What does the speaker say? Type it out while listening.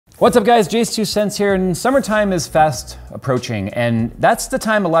What's up guys, Jayztwocents here, and summertime is fast approaching, and that's the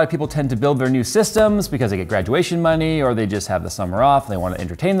time a lot of people tend to build their new systems because they get graduation money or they just have the summer off, they want to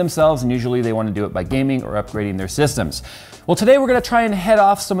entertain themselves, and usually they want to do it by gaming or upgrading their systems. Well, today we're going to try and head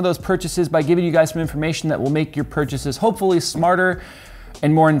off some of those purchases by giving you guys some information that will make your purchases hopefully smarter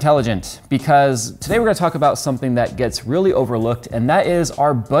and more intelligent, because today we're going to talk about something that gets really overlooked, and that is,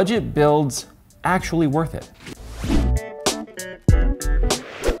 are budget builds actually worth it?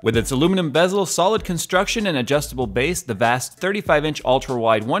 With its aluminum bezel, solid construction, and adjustable base, the vast 35-inch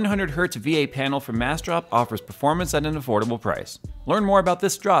ultra-wide 100Hz VA panel from Massdrop offers performance at an affordable price. Learn more about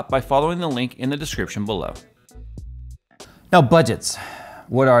this drop by following the link in the description below. Now, budgets,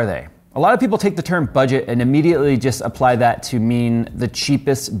 what are they? A lot of people take the term budget and immediately just apply that to mean the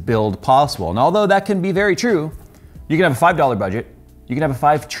cheapest build possible. And although that can be very true, you can have a $5 budget, you can have a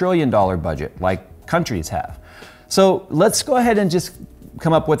 $5 trillion budget like countries have. So let's go ahead and just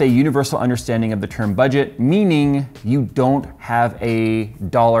come up with a universal understanding of the term budget, meaning you don't have a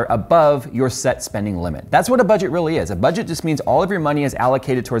dollar above your set spending limit. That's what a budget really is. A budget just means all of your money is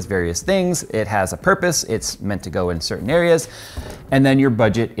allocated towards various things. It has a purpose, it's meant to go in certain areas, and then your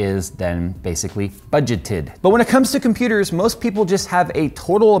budget is then basically budgeted. But when it comes to computers, most people just have a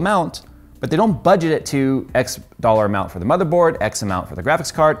total amount, but they don't budget it to X dollar amount for the motherboard, X amount for the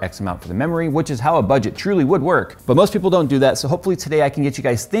graphics card, X amount for the memory, which is how a budget truly would work. But most people don't do that, so hopefully today I can get you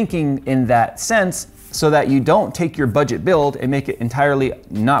guys thinking in that sense so that you don't take your budget build and make it entirely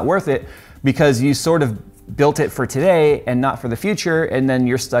not worth it because you sort of built it for today and not for the future, and then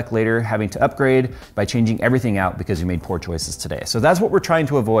you're stuck later having to upgrade by changing everything out because you made poor choices today. So that's what we're trying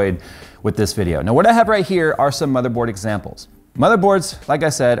to avoid with this video. Now, what I have right here are some motherboard examples. Motherboards, like I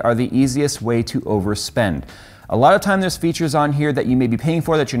said, are the easiest way to overspend. A lot of time there's features on here that you may be paying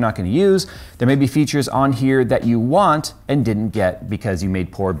for that you're not going to use. There may be features on here that you want and didn't get because you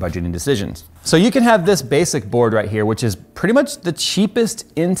made poor budgeting decisions. So you can have this basic board right here, which is pretty much the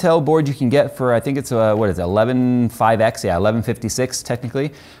cheapest Intel board you can get for, I think it's what is it, 115X, yeah, 1156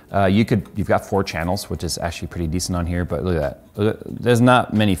 technically. You've got 4 channels, which is actually pretty decent on here, but look at that. There's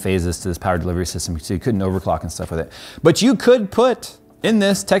not many phases to this power delivery system, so you couldn't overclock and stuff with it. But you could put in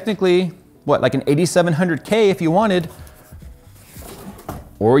this technically, what, like an 8700K if you wanted,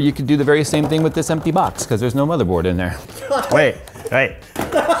 or you could do the very same thing with this empty box because there's no motherboard in there. Wait.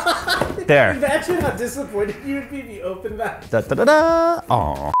 There. Imagine how disappointed you would be if you opened that. Da, da, da, da.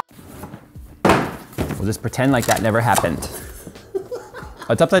 Aw. We'll just pretend like that never happened.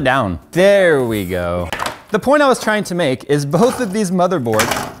 It's upside down. There we go. The point I was trying to make is both of these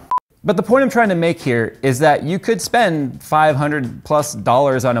motherboards, but the point I'm trying to make here is that you could spend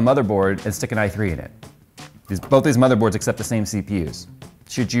 $500+ on a motherboard and stick an i3 in it. Both these motherboards accept the same CPUs.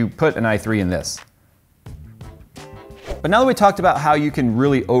 Should you put an i3 in this? But now that we talked about how you can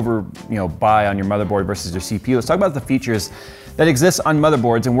really buy on your motherboard versus your CPU, let's talk about the features that exist on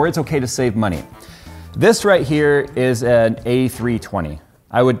motherboards and where it's okay to save money. This right here is an A320.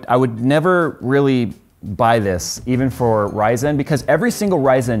 I would never really buy this, even for Ryzen, because every single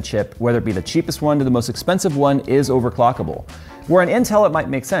Ryzen chip, whether it be the cheapest one to the most expensive one, is overclockable. Where on Intel it might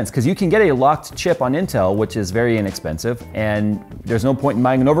make sense, because you can get a locked chip on Intel, which is very inexpensive, and there's no point in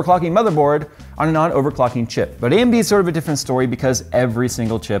buying an overclocking motherboard on a non-overclocking chip. But AMD is sort of a different story because every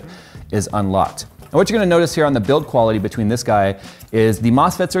single chip is unlocked. Now what you're going to notice here on the build quality between this guy is the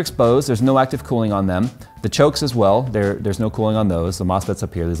MOSFETs are exposed, there's no active cooling on them. The chokes as well, there's no cooling on those. The MOSFETs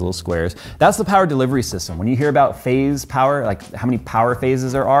up here, these little squares. That's the power delivery system. When you hear about phase power, like how many power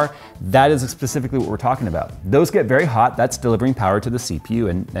phases there are, that is specifically what we're talking about. Those get very hot, that's delivering power to the CPU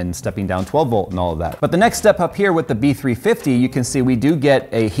and stepping down 12 volt and all of that. But the next step up here with the B350, you can see we do get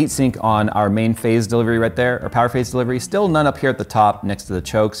a heatsink on our main phase delivery right there, or power phase delivery. Still none up here at the top next to the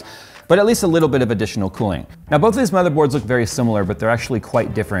chokes, but at least a little bit of additional cooling. Now both of these motherboards look very similar, but they're actually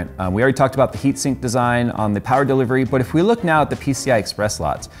quite different. We already talked about the heatsink design on the power delivery, but if we look now at the PCI Express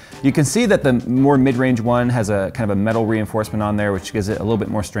slots, you can see that the more mid-range one has a kind of a metal reinforcement on there, which gives it a little bit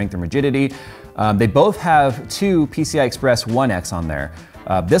more strength and rigidity. They both have 2 PCI Express 1X on there.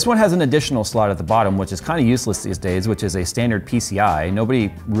 This one has an additional slot at the bottom, which is kind of useless these days, which is a standard PCI. Nobody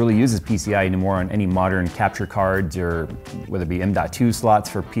really uses PCI anymore on any modern capture cards, or whether it be M.2 slots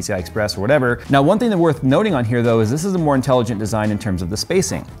for PCI Express or whatever. Now, one thing that's worth noting on here though is this is a more intelligent design in terms of the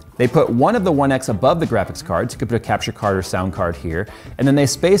spacing. They put one of the 1X above the graphics card, so you could put a capture card or sound card here, and then they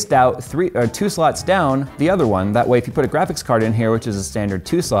spaced out 2 slots down the other one. That way, if you put a graphics card in here, which is a standard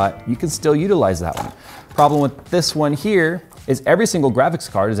 2 slot, you can still utilize that one. Problem with this one here is every single graphics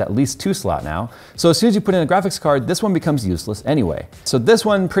card is at least 2 slot now. So as soon as you put in a graphics card, this one becomes useless anyway. So this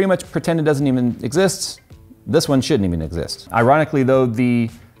one pretty much pretend it doesn't even exist. This one shouldn't even exist. Ironically though, the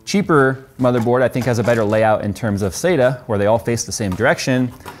cheaper motherboard, I think, has a better layout in terms of SATA, where they all face the same direction.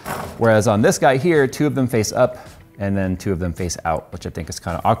 Whereas on this guy here, 2 of them face up and then 2 of them face out, which I think is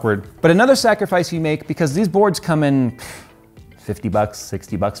kind of awkward. But another sacrifice you make, because these boards come in $50,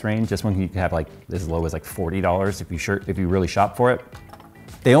 $60 range, this one you can have like as low as like $40 if you really shop for it.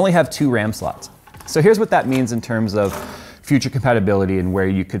 They only have 2 RAM slots. So here's what that means in terms of future compatibility and where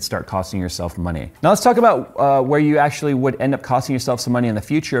you could start costing yourself money. Now let's talk about where you actually would end up costing yourself some money in the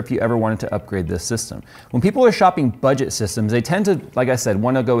future if you ever wanted to upgrade this system. When people are shopping budget systems, they tend to, like I said,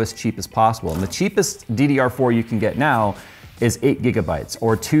 want to go as cheap as possible. And the cheapest DDR4 you can get now is 8 gigabytes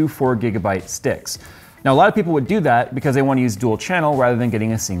or 2 4-gigabyte sticks. Now, a lot of people would do that because they want to use dual channel rather than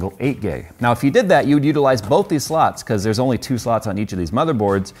getting a single 8 gig. Now, if you did that, you would utilize both these slots because there's only 2 slots on each of these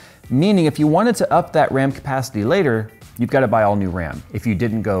motherboards, meaning if you wanted to up that RAM capacity later, you've got to buy all new RAM if you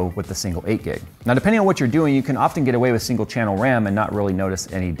didn't go with the single 8 gig. Now, depending on what you're doing, you can often get away with single channel RAM and not really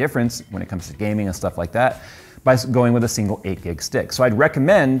notice any difference when it comes to gaming and stuff like that by going with a single 8 gig stick. So I'd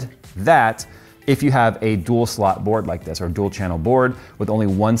recommend that if you have a dual slot board like this or a dual channel board with only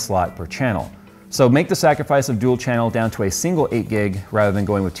 1 slot per channel. So make the sacrifice of dual channel down to a single 8 gig rather than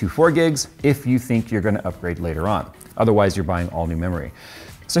going with 2 4 gigs if you think you're going to upgrade later on. Otherwise, you're buying all new memory.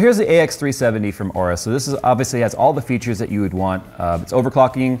 So here's the AX370 from Aura. So this is obviously has all the features that you would want. It's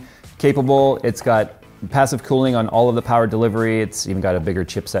overclocking capable. It's got passive cooling on all of the power delivery. It's even got a bigger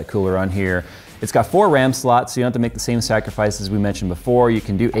chipset cooler on here. It's got 4 RAM slots, so you don't have to make the same sacrifices we mentioned before. You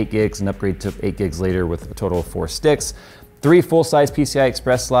can do 8 gigs and upgrade to 8 gigs later with a total of 4 sticks. 3 full-size PCI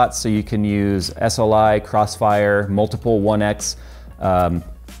Express slots, so you can use SLI, Crossfire, multiple 1X.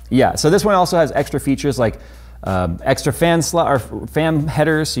 Yeah, so this one also has extra features like extra fan slot or fan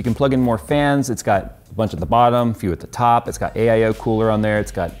headers, so you can plug in more fans. It's got a bunch at the bottom, a few at the top. It's got AIO cooler on there.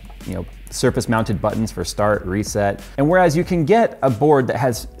 It's got, you know, surface-mounted buttons for start, reset. And whereas you can get a board that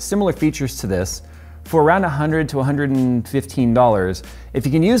has similar features to this for around $100 to $115, if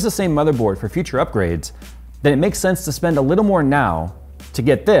you can use the same motherboard for future upgrades, then it makes sense to spend a little more now to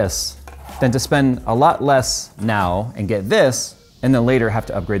get this than to spend a lot less now and get this and then later have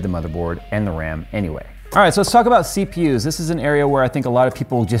to upgrade the motherboard and the RAM anyway. All right, so let's talk about CPUs. This is an area where I think a lot of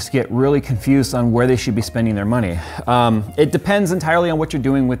people just get really confused on where they should be spending their money. It depends entirely on what you're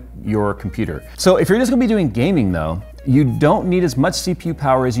doing with your computer. So if you're just gonna be doing gaming though, you don't need as much CPU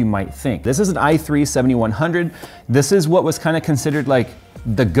power as you might think. This is an i3-7100. This is what was kind of considered like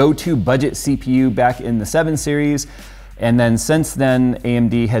the go-to budget CPU back in the 7 series. And then since then,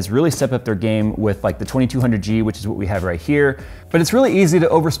 AMD has really stepped up their game with like the 2200G, which is what we have right here. But it's really easy to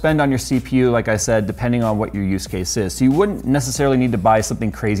overspend on your CPU, like I said, depending on what your use case is. So you wouldn't necessarily need to buy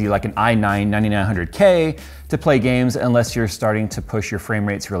something crazy like an i9-9900K to play games unless you're starting to push your frame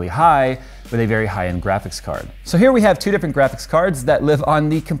rates really high with a very high-end graphics card. So here we have 2 different graphics cards that live on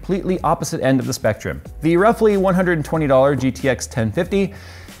the completely opposite end of the spectrum. The roughly $120 GTX 1050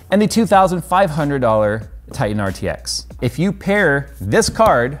 and the $2,500 Titan RTX. If you pair this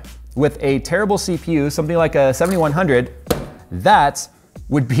card with a terrible CPU, something like a 7100, that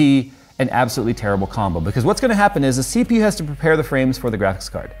would be an absolutely terrible combo, because what's gonna happen is the CPU has to prepare the frames for the graphics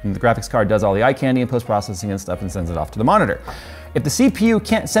card, and the graphics card does all the eye candy and post-processing and stuff and sends it off to the monitor. If the CPU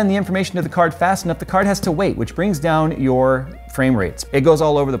can't send the information to the card fast enough, the card has to wait, which brings down your frame rates. It goes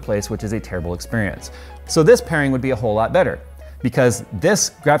all over the place, which is a terrible experience. So this pairing would be a whole lot better, because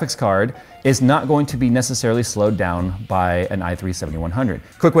this graphics card is not going to be necessarily slowed down by an i3-7100.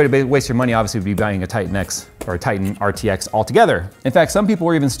 Quick way to waste your money obviously would be buying a Titan X or a Titan RTX altogether. In fact, some people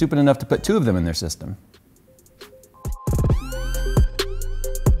were even stupid enough to put 2 of them in their system.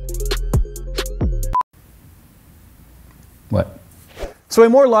 What? So a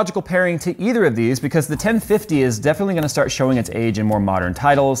more logical pairing to either of these, because the 1050 is definitely going to start showing its age in more modern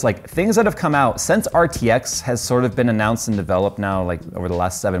titles, like things that have come out since RTX has sort of been announced and developed now, like over the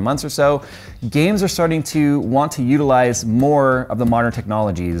last 7 months or so. Games are starting to want to utilize more of the modern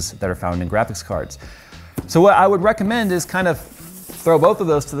technologies that are found in graphics cards. So what I would recommend is kind of throw both of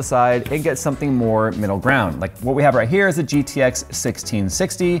those to the side and get something more middle ground. Like what we have right here is a GTX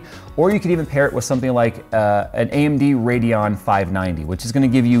 1660, or you could even pair it with something like an AMD Radeon 590, which is gonna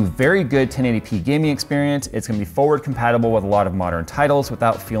give you very good 1080p gaming experience. It's gonna be forward compatible with a lot of modern titles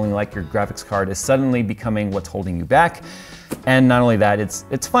without feeling like your graphics card is suddenly becoming what's holding you back. And not only that,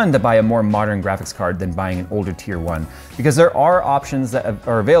 it's fun to buy a more modern graphics card than buying an older tier 1, because there are options that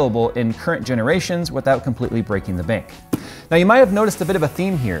are available in current generations without completely breaking the bank. Now you might have noticed a bit of a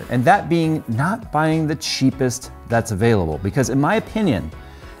theme here, and that being not buying the cheapest that's available, because in my opinion,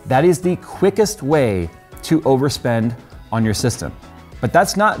 that is the quickest way to overspend on your system. But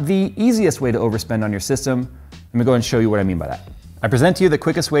that's not the easiest way to overspend on your system. Let me go and show you what I mean by that. I present to you the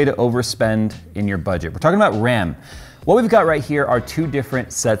quickest way to overspend in your budget. We're talking about RAM. What we've got right here are two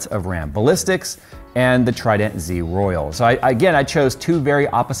different sets of RAM, Ballistics and the Trident Z Royal. So I chose two very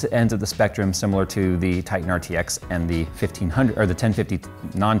opposite ends of the spectrum, similar to the Titan RTX and the 1500 or the 1050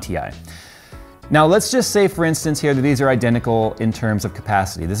 non-TI. Now let's just say, for instance, here that these are identical in terms of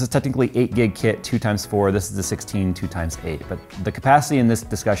capacity. This is technically 8 gig kit, 2x4. This is the 16, 2x8. But the capacity in this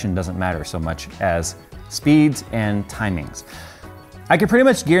discussion doesn't matter so much as speeds and timings. I can pretty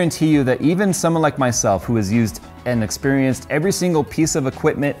much guarantee you that even someone like myself who has used and experienced every single piece of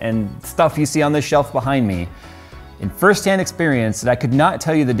equipment and stuff you see on this shelf behind me, in first-hand experience, that I could not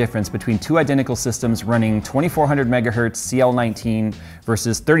tell you the difference between two identical systems running 2400 megahertz CL19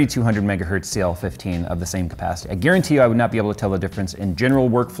 versus 3200 megahertz CL15 of the same capacity. I guarantee you I would not be able to tell the difference in general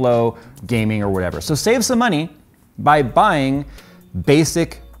workflow, gaming, or whatever. So save some money by buying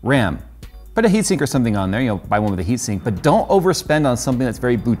basic RAM. Put a heatsink or something on there, buy one with a heatsink, but don't overspend on something that's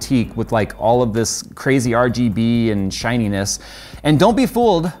very boutique with like all of this crazy RGB and shininess. And don't be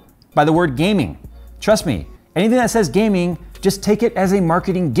fooled by the word gaming. Trust me, anything that says gaming, just take it as a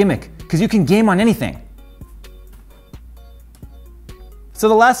marketing gimmick, because you can game on anything. So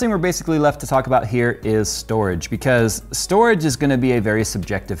the last thing we're basically left to talk about here is storage, because storage is going to be a very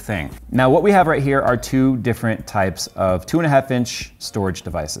subjective thing. Now what we have right here are two different types of 2.5-inch storage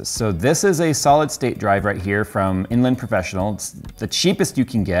devices. So this is a solid state drive right here from Inland Professional. It's the cheapest you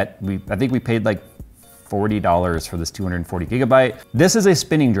can get. I think we paid like $40 for this 240 gigabyte. This is a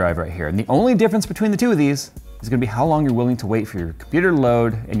spinning drive right here. And the only difference between the two of these is going to be how long you're willing to wait for your computer to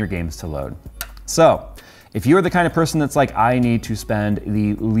load and your games to load. So if you're the kind of person that's like, I need to spend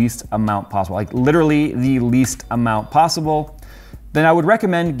the least amount possible, like literally the least amount possible, then I would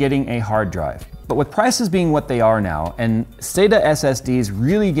recommend getting a hard drive. But with prices being what they are now, and SATA SSDs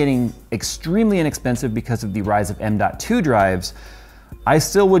really getting extremely inexpensive because of the rise of M.2 drives, I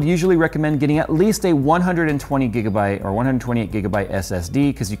still would usually recommend getting at least a 120 gigabyte or 128 gigabyte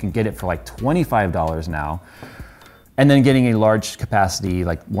SSD, because you can get it for like $25 now. And then getting a large capacity,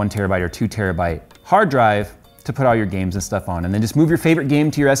 like 1 terabyte or 2 terabyte hard drive to put all your games and stuff on. And then just move your favorite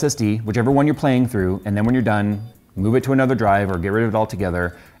game to your SSD, whichever one you're playing through. And then when you're done, move it to another drive or get rid of it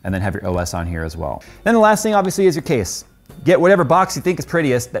altogether, and then have your OS on here as well. Then the last thing obviously is your case. Get whatever box you think is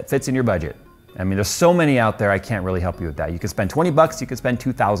prettiest that fits in your budget. I mean, there's so many out there, I can't really help you with that. You could spend 20 bucks, you could spend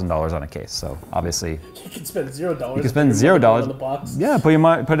 $2,000 on a case. So obviously, you can spend $0. You can spend $0 on the box. Yeah, put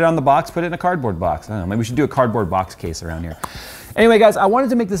it on the box, put it in a cardboard box. I don't know, maybe we should do a cardboard box case around here. Anyway, guys, I wanted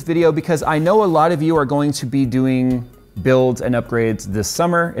to make this video because I know a lot of you are going to be doing builds and upgrades this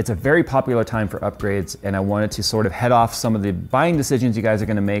summer. It's a very popular time for upgrades, and I wanted to sort of head off some of the buying decisions you guys are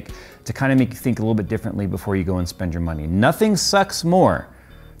gonna make to kind of make you think a little bit differently before you go and spend your money. Nothing sucks more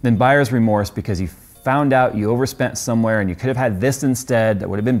than buyer's remorse because you found out you overspent somewhere and you could have had this instead that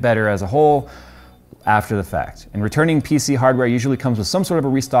would have been better as a whole after the fact. And returning PC hardware usually comes with some sort of a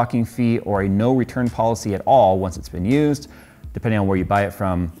restocking fee or a no return policy at all once it's been used, depending on where you buy it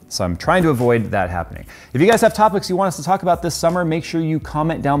from. So I'm trying to avoid that happening. If you guys have topics you want us to talk about this summer, make sure you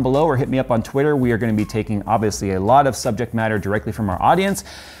comment down below or hit me up on Twitter. We are going to be taking obviously a lot of subject matter directly from our audience.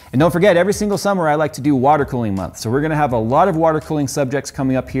 And don't forget, every single summer I like to do water cooling month. So we're gonna have a lot of water cooling subjects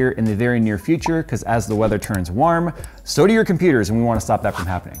coming up here in the very near future, because as the weather turns warm, so do your computers, and we wanna stop that from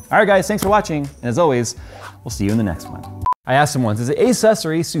happening. All right, guys, thanks for watching. And as always, we'll see you in the next one. I asked them once, is it ASUS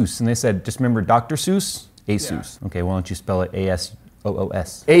or ASUS? And they said, just remember Dr. Seuss? ASUS. Yeah. Okay, why don't you spell it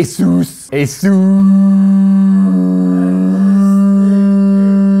A-S-O-O-S? ASUS. ASUS.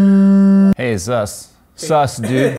 Hey, Sus. Sus, dude.